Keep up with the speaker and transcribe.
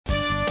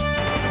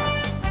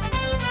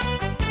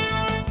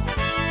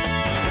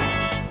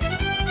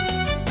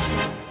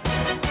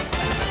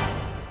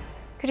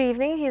Good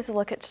evening. Here's a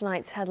look at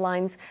tonight's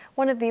headlines.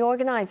 One of the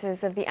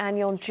organizers of the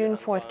annual June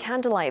 4th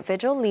Candlelight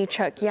Vigil, Lee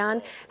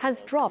Chuk-yan,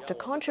 has dropped a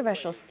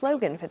controversial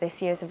slogan for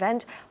this year's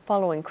event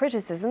following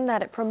criticism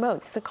that it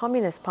promotes the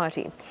Communist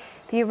Party.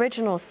 The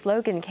original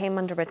slogan came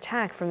under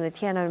attack from the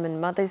Tiananmen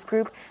Mothers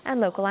Group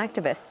and local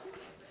activists.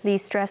 Lee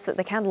stressed that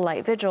the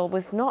Candlelight Vigil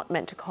was not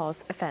meant to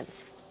cause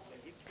offense.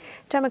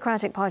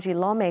 Democratic Party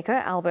lawmaker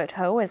Albert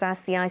Ho has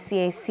asked the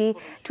ICAC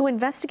to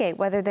investigate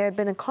whether there had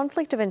been a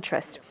conflict of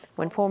interest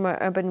when former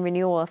Urban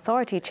Renewal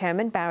Authority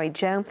Chairman Barry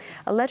Zhou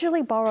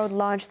allegedly borrowed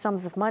large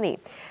sums of money.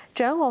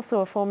 Zhou,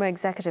 also a former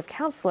executive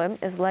councillor,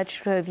 is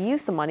alleged to have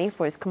used the money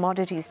for his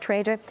commodities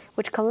trader,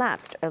 which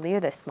collapsed earlier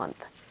this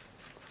month.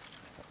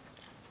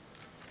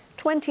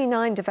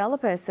 29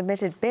 developers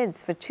submitted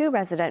bids for 2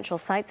 residential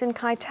sites in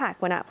Kai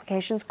Tak when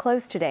applications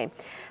closed today.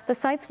 The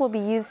sites will be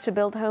used to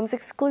build homes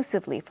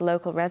exclusively for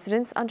local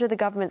residents under the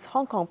government's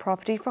Hong Kong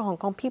Property for Hong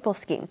Kong People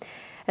scheme.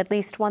 At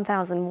least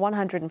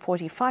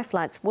 1,145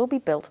 flats will be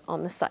built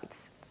on the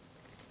sites.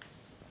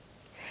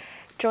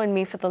 Join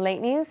me for the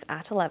late news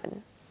at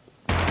 11.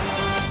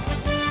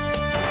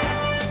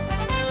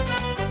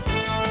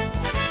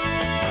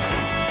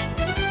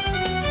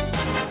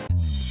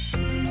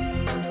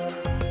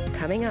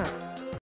 Coming up,